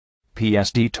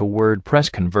PSD to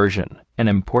WordPress conversion, an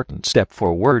important step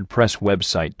for WordPress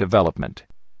website development.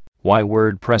 Why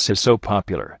WordPress is so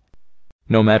popular.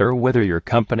 No matter whether your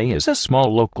company is a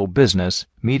small local business,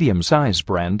 medium-sized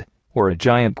brand, or a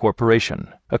giant corporation,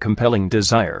 a compelling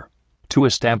desire to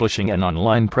establishing an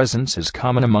online presence is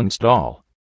common amongst all.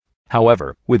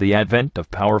 However, with the advent of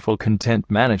powerful content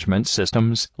management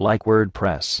systems like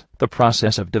WordPress, the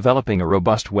process of developing a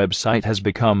robust website has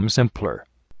become simpler.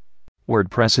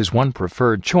 WordPress is one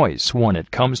preferred choice when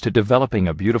it comes to developing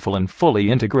a beautiful and fully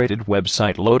integrated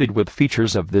website loaded with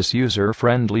features of this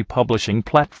user-friendly publishing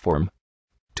platform.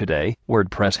 Today,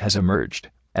 WordPress has emerged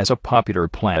as a popular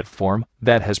platform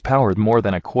that has powered more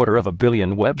than 250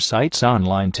 million websites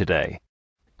online today.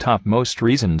 Topmost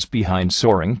reasons behind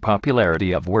soaring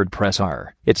popularity of WordPress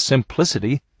are its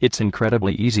simplicity, it's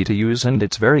incredibly easy to use, and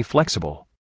it's very flexible.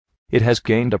 It has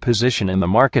gained a position in the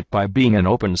market by being an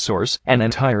open source and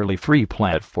entirely free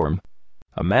platform.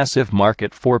 A massive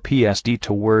market for PSD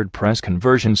to WordPress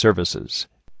conversion services.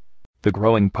 The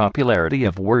growing popularity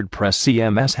of WordPress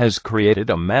CMS has created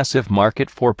a massive market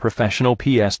for professional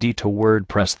PSD to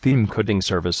WordPress theme coding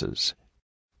services.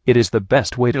 It is the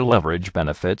best way to leverage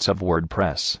benefits of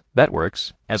WordPress that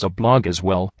works as a blog as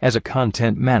well as a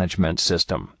content management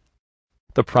system.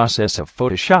 The process of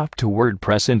Photoshop to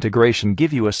WordPress integration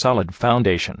gives you a solid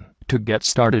foundation to get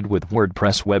started with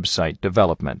WordPress website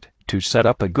development, to set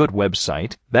up a good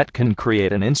website that can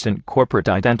create an instant corporate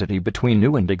identity between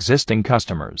new and existing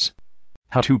customers.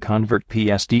 How to convert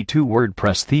PSD to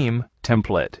WordPress theme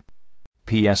template.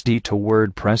 PSD to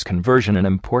WordPress conversion, an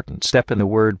important step in the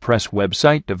WordPress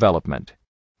website development.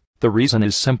 The reason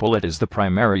is simple: it is the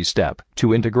primary step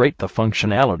to integrate the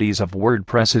functionalities of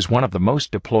WordPress as one of the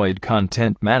most deployed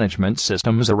content management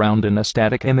systems around in a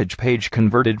static image page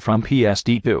converted from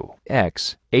PSD to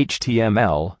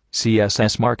HTML,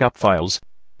 CSS markup files.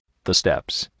 The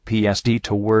steps: PSD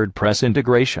to WordPress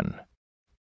integration.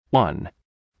 1.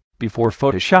 Before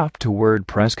Photoshop to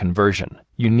WordPress conversion,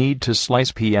 you need to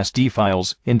slice PSD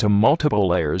files into multiple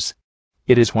layers.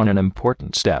 It is an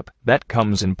important step that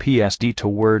comes in PSD to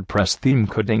WordPress theme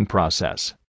coding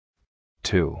process.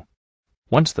 2.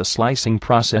 Once the slicing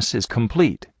process is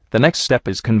complete, the next step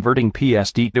is converting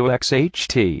PSD to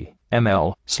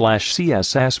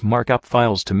HTML/CSS markup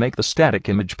files to make the static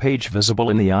image page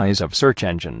visible in the eyes of search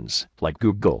engines like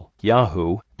Google,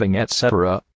 Yahoo, Bing,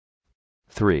 etc.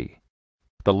 3.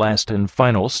 The last and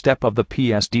final step of the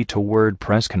PSD to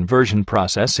WordPress conversion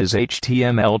process is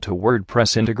HTML to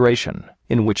WordPress integration,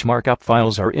 in which markup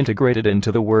files are integrated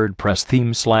into the WordPress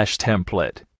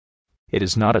theme/template. It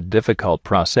is not a difficult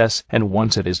process, and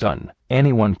once it is done,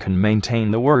 anyone can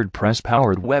maintain the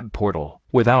WordPress-powered web portal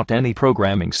without any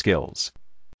programming skills.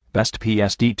 Best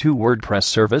PSD to WordPress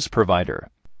service provider.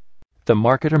 The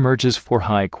market emerges for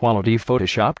high-quality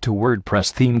Photoshop to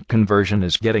WordPress theme conversion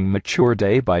is getting mature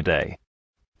day by day.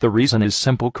 The reason is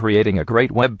simple: creating a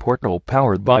great web portal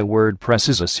powered by WordPress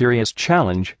is a serious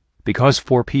challenge, because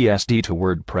for PSD to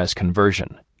WordPress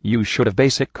conversion, you should have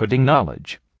basic coding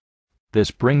knowledge.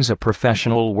 This brings a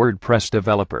professional WordPress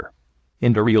developer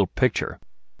into real picture.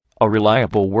 A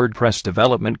reliable WordPress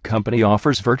development company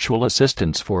offers virtual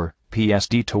assistants for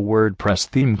PSD to WordPress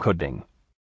theme coding.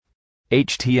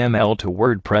 HTML to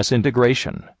WordPress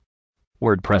integration.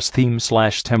 WordPress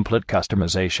theme/template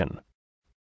customization.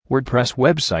 WordPress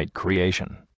website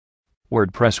creation.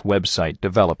 WordPress website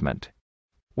development.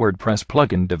 WordPress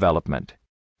plugin development.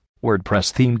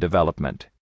 WordPress theme development.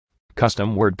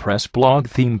 Custom WordPress blog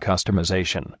theme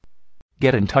customization.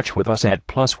 Get in touch with us at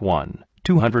 +1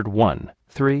 201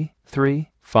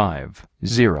 335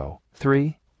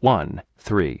 0313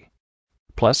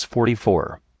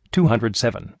 +44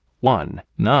 207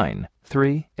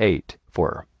 1938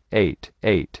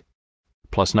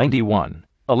 +91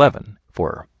 11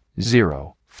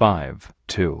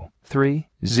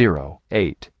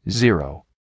 4052308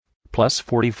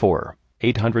 +44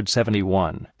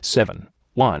 871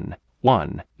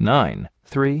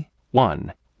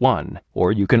 7119311,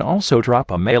 or you can also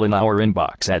drop a mail in our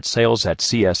inbox at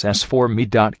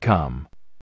sales@css4me.com.